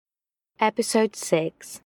Episode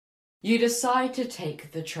 6. You decide to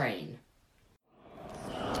take the train.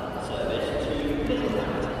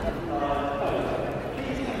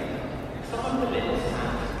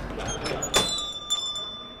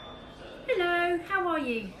 Hello, how are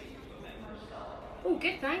you? Oh,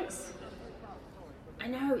 good, thanks. I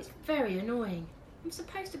know, it's very annoying. I'm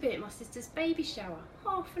supposed to be at my sister's baby shower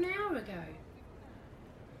half an hour ago.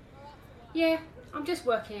 Yeah, I'm just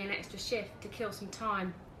working an extra shift to kill some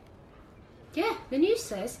time. Yeah, the news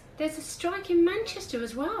says there's a strike in Manchester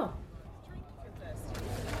as well.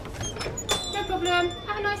 No problem.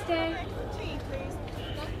 Have a nice day.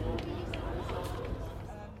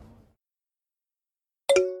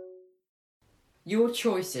 Your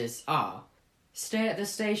choices are: stay at the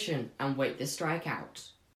station and wait the strike out.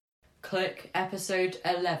 Click episode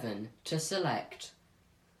 11 to select.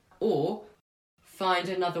 Or find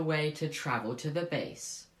another way to travel to the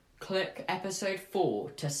base. Click episode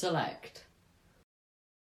 4 to select.